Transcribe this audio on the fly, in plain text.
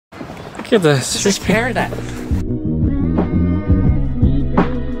Look at this. This is paradise.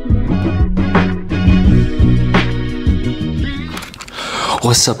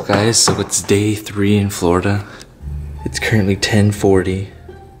 What's up, guys? So it's day 3 in Florida. It's currently 10:40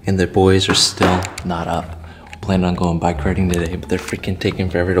 and the boys are still not up. We're planning on going bike riding today, but they're freaking taking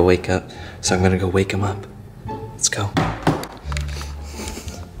forever to wake up. So I'm gonna go wake them up. Let's go. We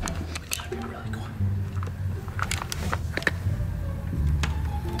gotta be really quiet.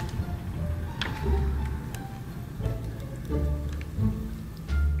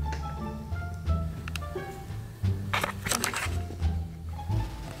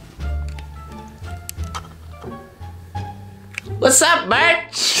 What's up,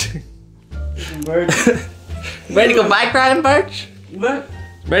 Birch? Birch. Ready to go bike riding, Birch? What?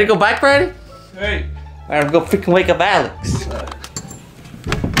 Ready to go bike riding? Hey. Alright, go freaking wake up Alex.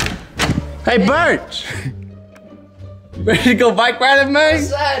 Hey, Birch! Ready to go bike riding, man?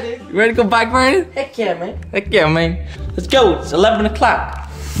 What's that, dude? You ready to go bike riding? Heck yeah, man. Heck yeah, man. Let's go, it's 11 o'clock.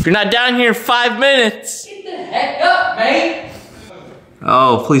 If you're not down here in 5 minutes. Get the heck up, man.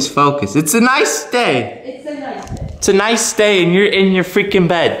 Oh, please focus. It's a nice day. It's a nice day. It's a nice day and you're in your freaking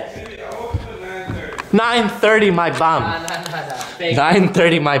bed. 9:30 my bum. Nah. Fake.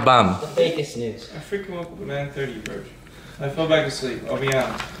 9:30 my bum. The fakest news. I freaking woke up at 9:30, bro. I fell back asleep. I'll be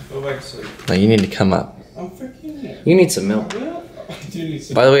honest. I fell back asleep. No, you need to come up. I'm freaking. You need some milk. Well, I do need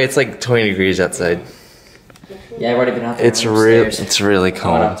some. By the way, it's like 20 degrees outside. Yeah, I've already been out there. It's really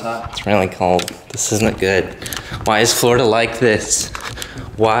cold. Going up top. It's really cold. This isn't good. Why is Florida like this?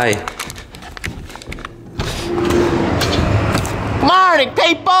 Why? Morning,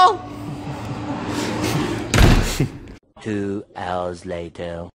 people! 2 hours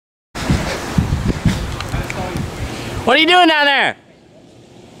later. What are you doing down there?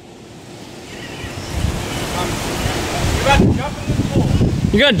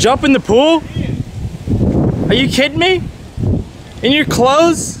 You're gonna jump in the pool? Are you kidding me? In your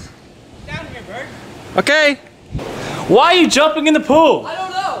clothes? Down here, Bird. Okay. Why are you jumping in the pool? I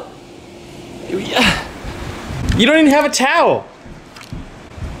don't know. You don't even have a towel.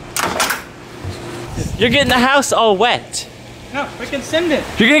 You're getting the house all wet. No, freaking send it.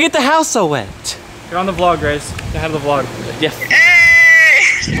 You're gonna get the house all wet. You're on the vlog, Grace. Get ahead of the vlog. Yeah.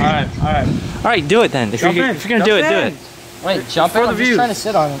 Alright. All right, do it then. If you're gonna do it, do it. Wait, jump in. For the I'm just views. trying to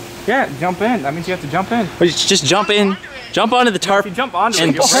sit on it. Yeah, jump in. That means you have to jump in. Or just jump in, jump onto the tarp, If you jump onto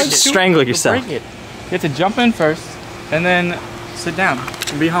and it, you'll break it. strangle yourself. Break it. You have to jump in first, and then sit down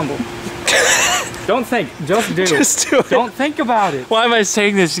and be humble. Don't think, just do. Just do it. Don't think about it. Why am I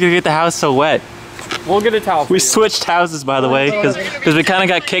saying this? You're gonna get the house so wet. We'll get a towel for We you. switched houses, by the way, because we kind of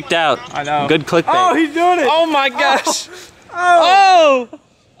got kicked out. I know. Good clickbait. Oh, he's doing it. Oh my gosh! Oh!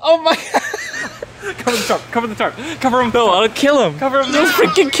 Oh my! Cover the tarp. Cover the tarp. Cover him. No, I'll kill him. Cover him. Don't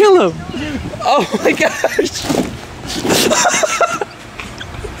freaking kill him! Oh my gosh!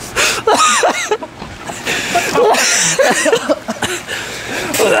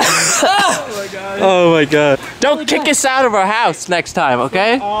 Oh my god. Oh my god! Don't kick us out of our house next time,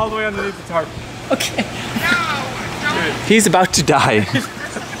 okay? All the way underneath the tarp. Okay. He's about to die.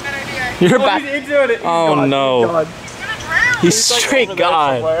 You're Oh, about. he's into it. He's Oh, gone. no. He's gone. He's like straight over there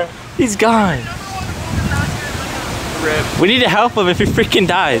gone. somewhere. He's gone. Rip. We need to help him if he freaking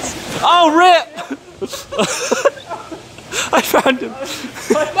dies. Oh, rip! I found him.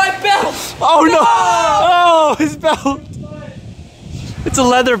 My belt! Oh no! Oh, his belt. It's a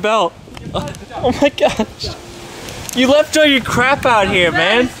leather belt. Oh my gosh. You left all your crap out here,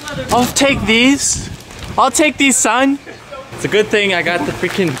 man. I'll take these. I'll take these, son. It's a good thing I got the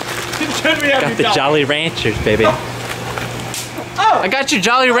freaking, Should we have got you the down? Jolly Ranchers, baby. I got your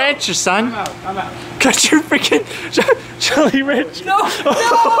Jolly Ranchers, son. I'm out. Got your freaking Jolly Ranchers. No!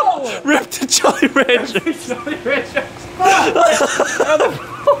 No! Rip the Jolly Ranchers.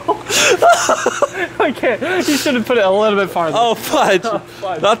 I can't. You should have put it a little bit farther. Oh, fudge.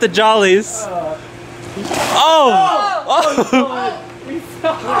 Not the Jollies. Oh!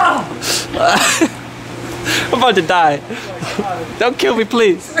 I'm about to die. Don't kill me,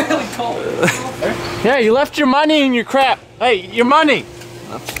 please. Really cold. Yeah, you left your money in your crap. Hey, your money.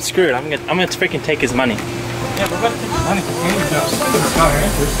 Screw it. I'm gonna freaking take his money. Yeah, we're about to take the money from Candy Jobs.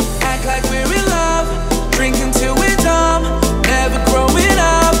 Act like we're in love, drinking till we're dumb, never growing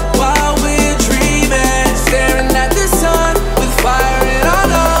up while we're dreaming, staring at the sun with fire in our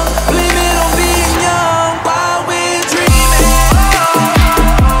lungs, blaming on being young while we're dreaming.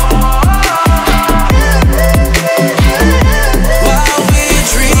 While we're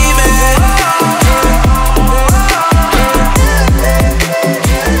dreaming.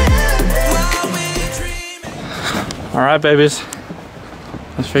 While we're dreaming. All right, babies.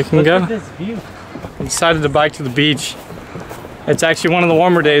 Let's freaking go. this view. I decided to bike to the beach. It's actually one of the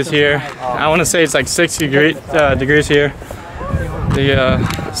warmer days here. I want to say it's like 60 degrees here.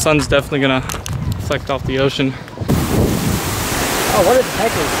 The sun's definitely gonna reflect off the ocean. Oh, what are the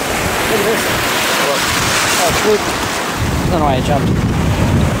heckers? Look at this. Oh, fluke. I don't know why I jumped.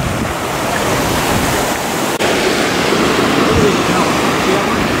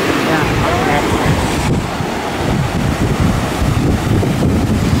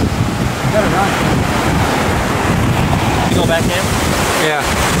 You go back in? Yeah,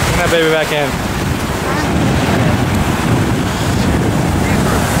 bring that baby back in.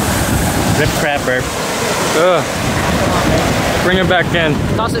 Rip crapper. Ugh. Bring it back in.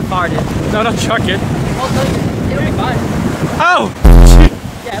 Toss it far, dude. No, don't chuck it. It'll be fine. Oh!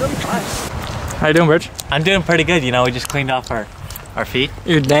 Yeah, it'll be fine. How you doing, Rich? I'm doing pretty good. You know, we just cleaned off our feet.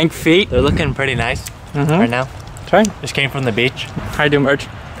 Your dank feet. They're looking pretty nice right now. Try. Just came from the beach. How you doing, Rich?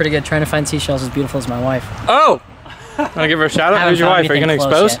 Pretty good. Trying to find seashells as beautiful as my wife. Oh! Wanna give her a shout out? Haven't Who's your found wife? Are you gonna anything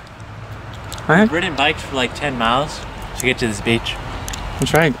close expose? yet. Alright. Ridden bikes for like 10 miles to get to this beach.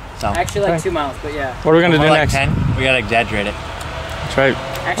 That's right. So Actually, like 2 miles, but yeah. What are we gonna more do like next? 10. We gotta exaggerate it. That's right.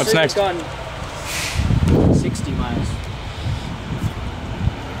 Actually, What's next? We've gone 60 miles.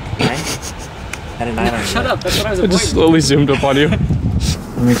 9? Had a 9 on Shut up. That's what I was I avoiding. just slowly zoomed up on you. Let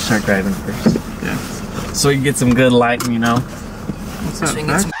me start driving first. Yeah. So we can get some good lighting, you know. What's up,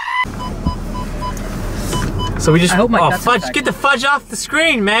 Max? So we just. I hope my oh, cuts fudge! infected. Get the fudge off the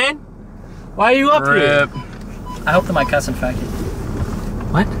screen, man! Why are you up here? Rip. I hope that my cut's infected.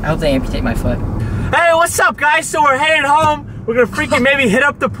 What? I hope they amputate my foot. Hey, what's up, guys? So we're headed home. We're gonna freaking maybe hit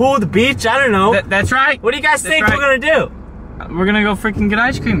up the pool, the beach. I don't know. That's right. What do you guys think right. we're gonna do? We're gonna go freaking get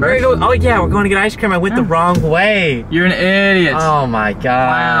ice cream, We're bro. gonna go, oh yeah, we're going to get ice cream. I went the wrong way. You're an idiot. Oh my Wow.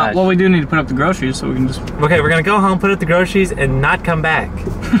 god. Well, we do need to put up the groceries so we can just. Okay, we're gonna go home, put up the groceries, and not come back.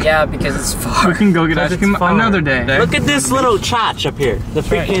 Yeah, because it's We far. can go get Because ice cream it's far. another day. Look at this little chotch up here. The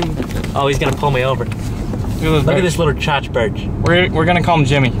freaking. Oh, he's gonna pull me over. Look at this little chotch bird. We're gonna call him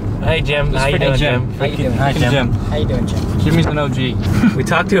Jimmy. Hey Jim, how you freaking doing, Jim. Jim? How you doing? Hi, Jim. Jim. How you doing, Jim? Jimmy's an OG. We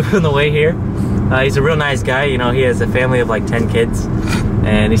talked to him on the way here. He's a real nice guy. You know, he has a family of like 10 kids,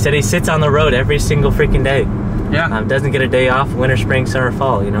 and he said he sits on the road every single freaking day. Yeah. Doesn't get a day off, winter, spring, summer,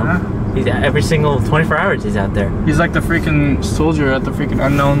 fall. You know, he's every single 24 hours he's out there. He's like the freaking soldier at the freaking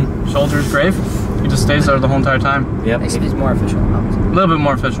unknown soldier's grave. He just stays there the whole entire time. Yep. Makes it more official. A little bit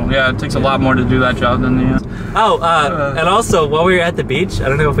more official. Yeah, it takes a lot more to do that job than the. Oh, and also while we were at the beach, I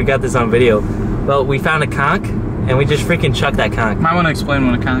don't know if we got this on video, but we found a conch, and we just freaking chucked that conch. Might want to explain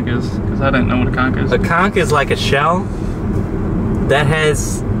what a conch is, because I didn't know what a conch is. A conch is like a shell that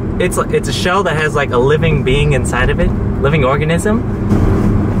has, it's a shell that has like a living being inside of it, living organism.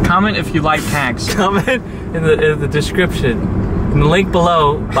 Comment if you like conchs. Comment in the description, in the link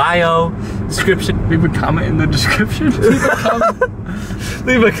below, bio, description. Leave a comment in the description.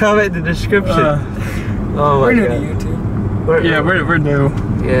 Leave a comment in the description. Oh my We're new to god. YouTube. We're new.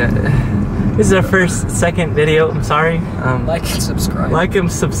 Yeah. This is our second video. I'm sorry. Like and subscribe. Like and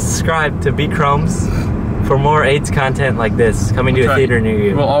subscribe to Beat Chromes for more AIDS content like this coming to a That's right. theater near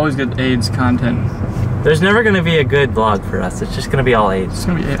you. We'll always get AIDS content. There's never gonna be a good vlog for us. It's just gonna be all AIDS. It's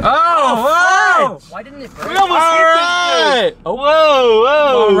gonna be AIDS. Oh! Why didn't it break? We almost hit this dude. Oh, whoa,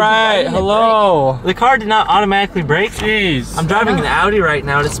 whoa! All right, hello. The car did not automatically brake. Jeez. I'm driving an Audi right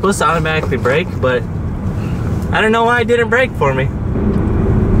now, and it's supposed to automatically brake, but I don't know why it didn't brake for me.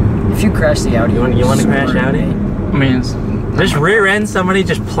 If you crash the Audi, You want to crash Audi? I mean, it's, Just rear end somebody,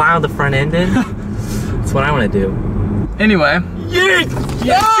 just plow the front end in. That's what I want to do. anyway. Yeet!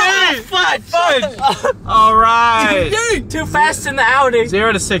 Fudge! All right. Too fast in the Audi.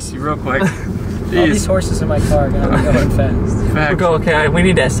 0 to 60 real quick. All these Jeez. horses in my car are gonna be going fast. Facts. Okay, we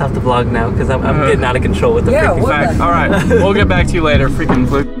need to stop the vlog now because I'm getting out of control with the Yeah, freaking what? Facts. All right. We'll get back to you later. Freaking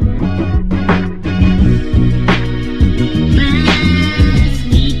fluke.